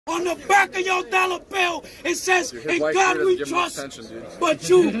on the back of your dollar bill, it says, "In God we trust," but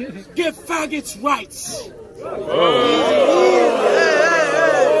you give faggots rights.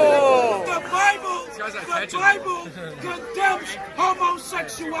 The Bible condemns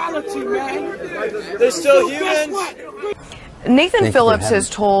homosexuality, man. They're still humans. Nathan Phillips has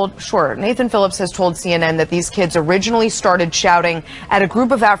told CNN that these kids originally started shouting at a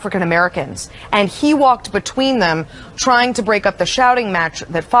group of African Americans, and he walked between them trying to break up the shouting match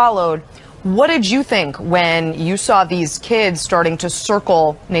that followed. What did you think when you saw these kids starting to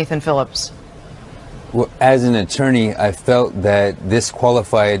circle Nathan Phillips? Well, as an attorney, I felt that this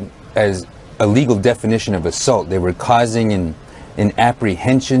qualified as a legal definition of assault. They were causing an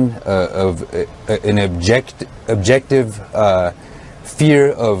apprehension of an objective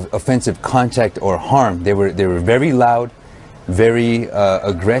fear of offensive contact or harm. They were very loud, very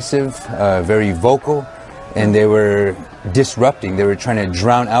aggressive, very vocal, and they were disrupting. They were trying to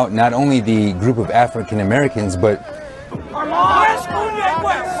drown out not only the group of African Americans, but Where's Kanye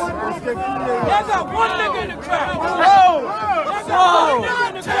West? Y'all got one nigga in the crowd. Whoa!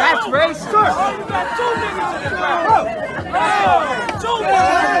 That's racist. Oh, you got two niggas in the crowd. Two niggas.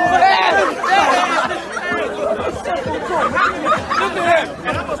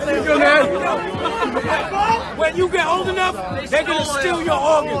 Look at him. When you get old enough, they're gonna steal your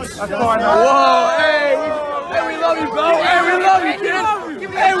organs. Whoa, hey, we love you, bro. Hey, we love you, kid.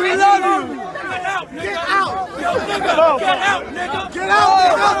 Hey, we love you. Get out, nigga. Get out. Yo, nigga. Get out, nigga. Get out,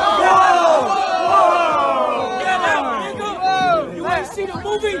 nigga. Get out, nigga. You ain't see the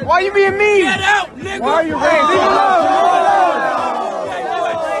movie? Why you being mean? Get out, nigga. Why are you being mean?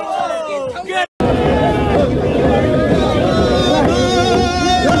 Get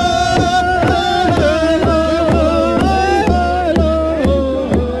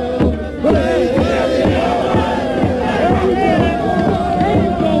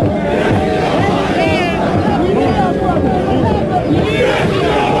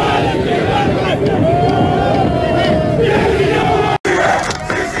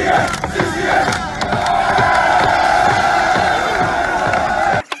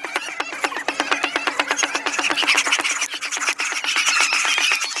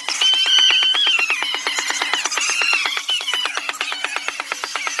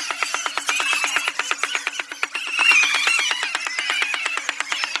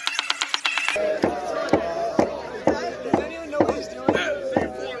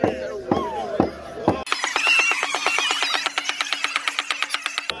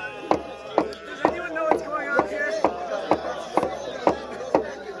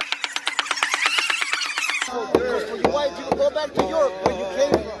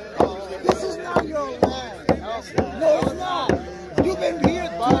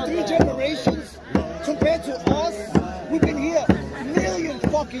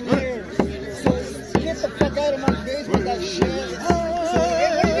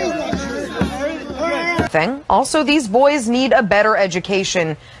Also, these boys need a better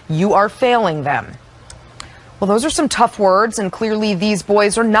education. You are failing them. Well, those are some tough words, and clearly these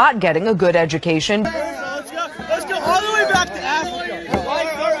boys are not getting a good education. Let's go all the way back to Africa.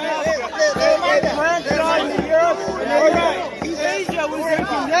 Asia was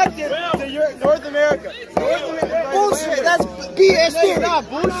connected to North America. Bullshit. That's BS theory. It's not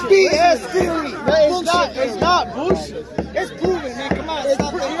bullshit. BS theory. It's not bullshit. It's proven, man. Come on. It's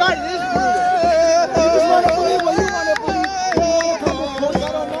proven. You're right. It is proven. You just want to believe what you want to believe.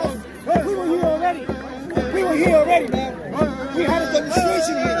 We were here already. We were here already, man. We had a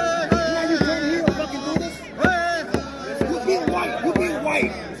demonstration here. Now you come here and fucking do this? You being white. You being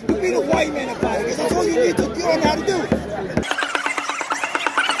white. You being a white man about it. That's all you need to learn how to do.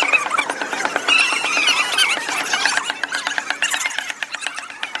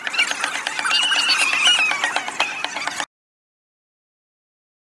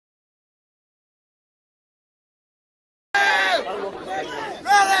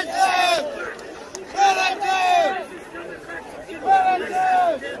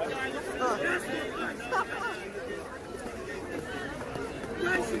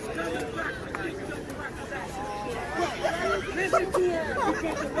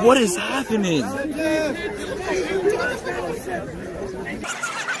 What is happening?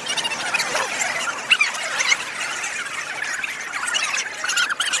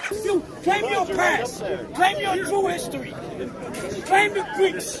 You claim your past, claim your true history, claim the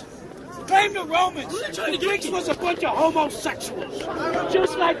Greeks, claim the Romans. The Greeks was a bunch of homosexuals,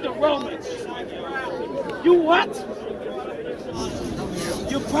 just like the Romans. You what?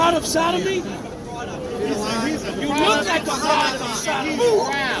 You're proud of sodomy? You look like a product of sodomy.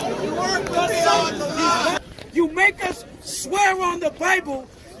 You make us swear on the Bible.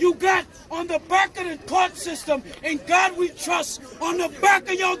 You on the back of the court system, "In God we trust." On the back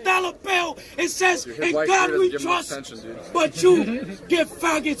of your dollar bill, it says, "In God we trust," but you give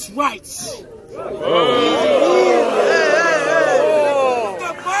faggots rights.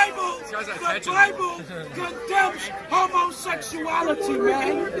 The Bible condemns homosexuality,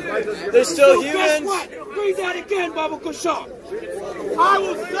 man. They're still So humans. guess what? Read that again, Baba Kashar. I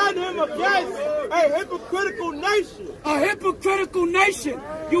will set him against a hypocritical nation. A hypocritical nation.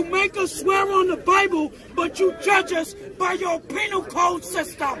 You make us swear on the Bible, but you judge us by your penal code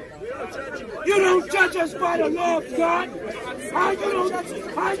system. You don't judge us by the law of God. How you don't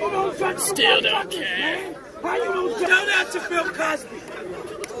judge us? Still don't care. How you don't judge? Tell that to Bill Cosby.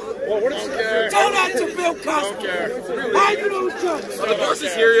 Well, what is Tell that to Bill Cosby. How you don't judge? Are the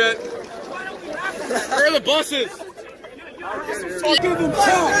buses here yet? Where are the buses? I'll give him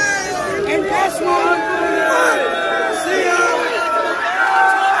time. And that's why I'm going to see ya.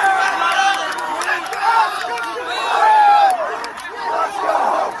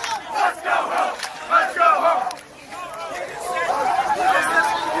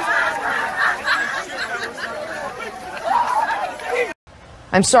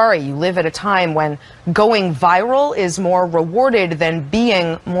 I'm sorry, you live at a time when going viral is more rewarded than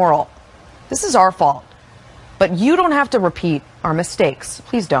being moral. This is our fault. But you don't have to repeat our mistakes.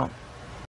 Please don't.